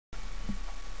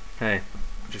Hey,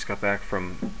 just got back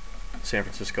from San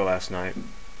Francisco last night.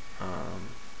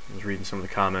 I was reading some of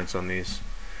the comments on these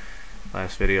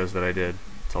last videos that I did.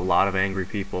 It's a lot of angry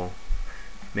people.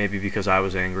 Maybe because I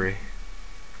was angry.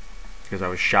 Because I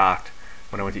was shocked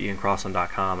when I went to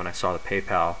Crossland.com and I saw the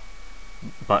PayPal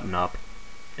button up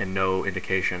and no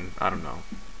indication. I don't know.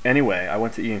 Anyway, I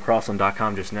went to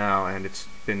Crossland.com just now and it's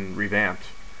been revamped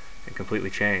and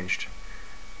completely changed.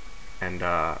 And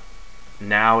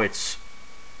now it's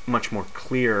much more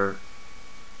clear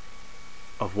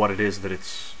of what it is that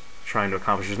it's trying to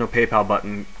accomplish. There's no PayPal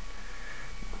button,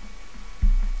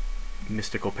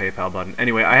 mystical PayPal button.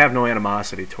 Anyway, I have no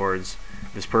animosity towards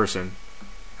this person,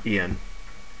 Ian,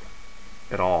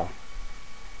 at all.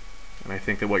 And I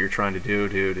think that what you're trying to do,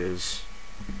 dude, is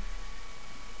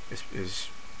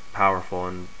powerful,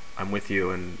 and I'm with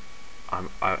you. And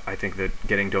I think that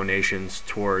getting donations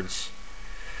towards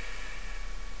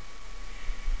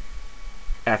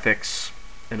ethics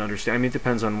and understand. I mean, it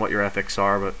depends on what your ethics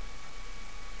are, but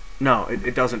no,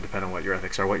 it doesn't depend on what your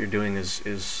ethics are. What you're doing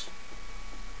is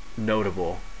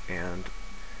notable, and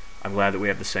I'm glad that we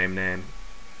have the same name.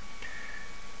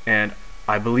 And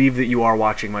I believe that you are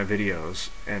watching my videos,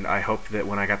 and I hope that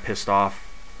when I got pissed off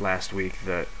last week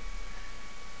that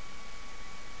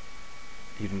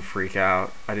you didn't freak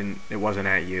out. It wasn't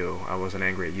at you. I wasn't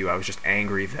angry at you. I was just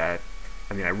angry that,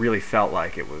 I really felt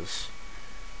like it was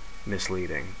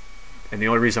misleading. And the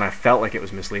only reason I felt like it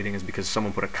was misleading is because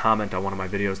someone put a comment on one of my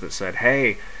videos that said,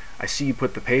 "Hey, I see you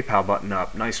put the PayPal button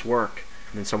up. Nice work."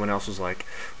 And then someone else was like,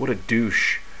 "What a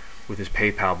douche with his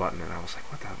PayPal button." And I was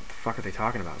like, what the fuck are they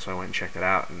talking about? So I went and checked it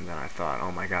out, and then I thought,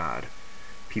 oh my god,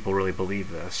 people really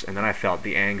believe this. And then I felt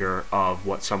the anger of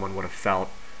what someone would have felt.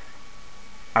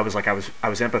 I was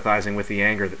empathizing with the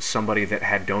anger that somebody that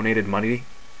had donated money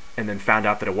and then found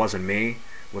out that it wasn't me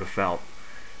would have felt.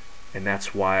 And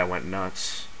that's why I went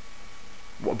nuts.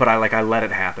 But I let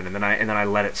it happen, and then I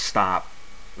let it stop.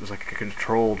 It was like a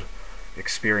controlled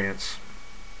experience.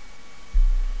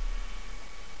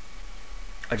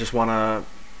 I just want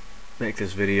to make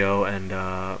this video and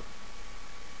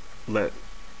let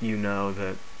you know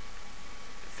that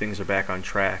things are back on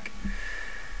track.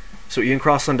 So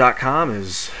IanCrossland.com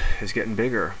is getting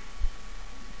bigger.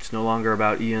 It's no longer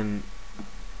about Ian.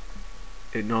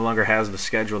 It no longer has the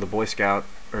schedule, the Boy Scout,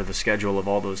 or the schedule of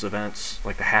all those events,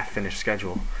 like the half-finished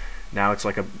schedule. Now it's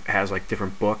has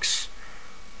different books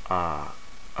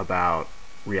about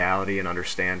reality and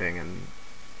understanding, and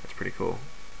that's pretty cool.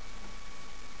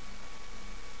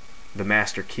 The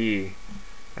Master Key,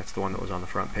 that's the one that was on the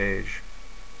front page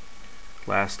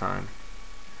last time.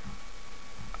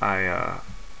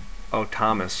 Oh,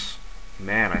 Thomas,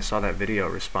 man, I saw that video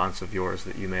response of yours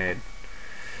that you made.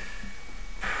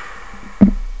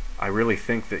 I really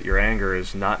think that your anger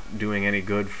is not doing any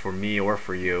good for me or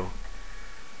for you.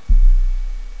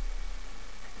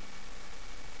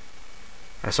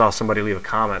 I saw somebody leave a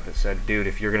comment that said, dude,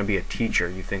 if you're going to be a teacher,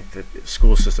 you think that the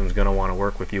school system's going to want to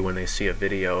work with you when they see a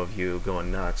video of you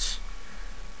going nuts.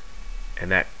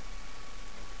 And that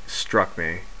struck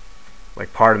me.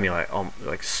 Like, part of me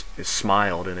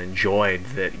smiled and enjoyed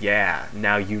that, yeah,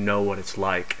 now you know what it's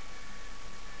like.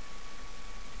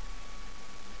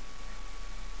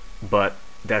 But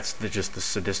that's just the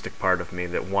sadistic part of me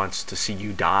that wants to see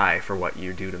you die for what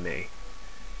you do to me.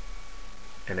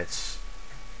 And it's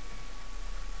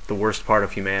the worst part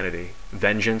of humanity.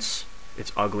 Vengeance,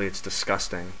 it's ugly, it's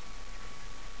disgusting.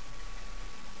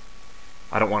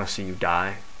 I don't want to see you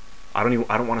die. I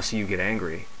don't want to see you get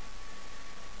angry.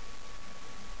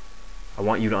 I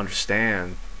want you to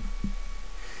understand.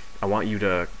 I want you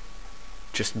to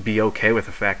just be okay with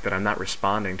the fact that I'm not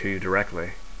responding to you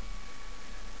directly.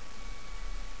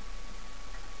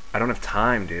 I don't have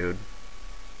time, dude.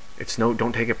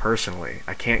 Don't take it personally.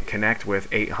 I can't connect with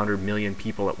 800 million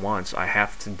people at once. I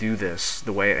have to do this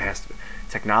the way it has to.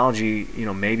 Technology,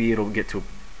 maybe it'll get to a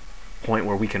point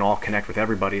where we can all connect with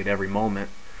everybody at every moment.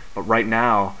 But right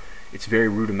now, it's very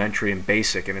rudimentary and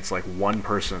basic, and it's like one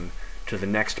person to the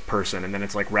next person, and then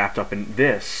it's like wrapped up in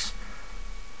this.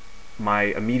 My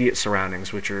immediate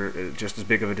surroundings, which are just as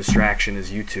big of a distraction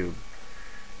as YouTube.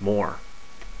 More.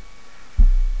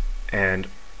 And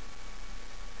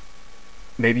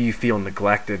maybe you feel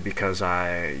neglected because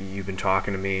you've been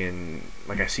talking to me, and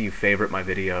I see you favorite my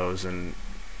videos, and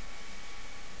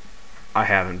I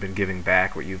haven't been giving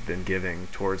back what you've been giving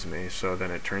towards me, so then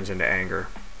it turns into anger.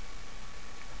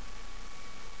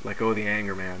 Let go of the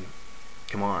anger, man.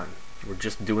 Come on. We're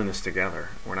just doing this together.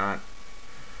 We're not...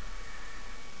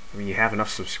 you have enough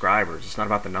subscribers. It's not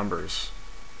about the numbers.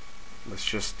 Let's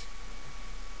just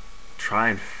try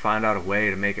and find out a way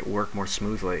to make it work more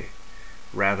smoothly.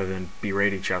 rather than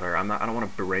berate each other. I don't want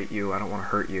to berate you. I don't want to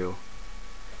hurt you.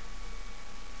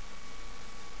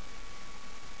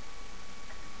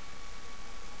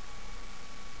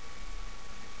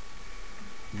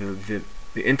 The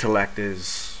intellect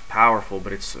is powerful,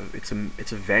 but it's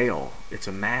a veil. It's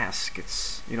a mask.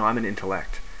 It's, I'm an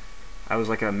intellect. I was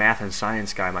like a math and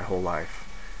science guy my whole life.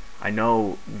 I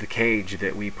know the cage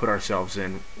that we put ourselves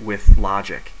in with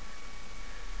logic.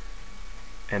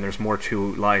 And there's more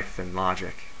to life than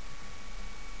logic.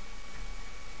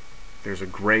 There's a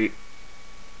great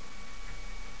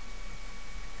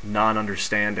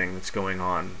non-understanding that's going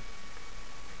on.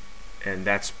 And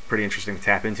that's pretty interesting to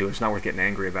tap into. It's not worth getting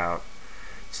angry about.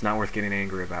 It's not worth getting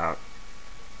angry about.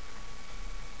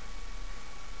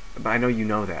 But I know you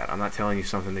know that. I'm not telling you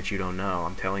something that you don't know.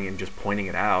 I'm telling you and just pointing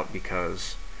it out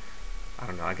because, I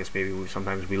don't know, I guess maybe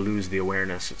sometimes we lose the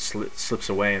awareness. It slips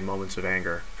away in moments of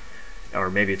anger. Or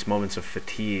maybe it's moments of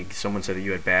fatigue. Someone said that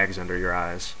you had bags under your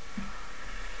eyes.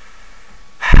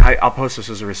 I'll post this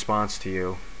as a response to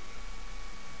you.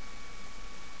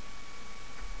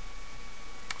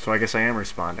 So I guess I am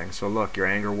responding. So look, your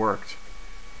anger worked.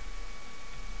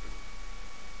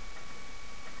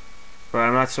 But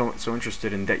I'm not so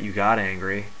interested in that you got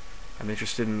angry. I'm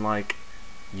interested in, like,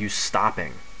 you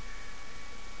stopping.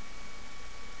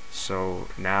 So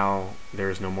now there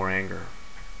is no more anger.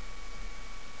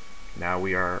 Now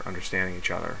we are understanding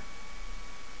each other.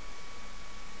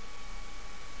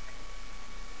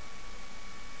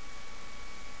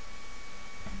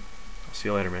 I'll see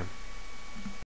you later, man.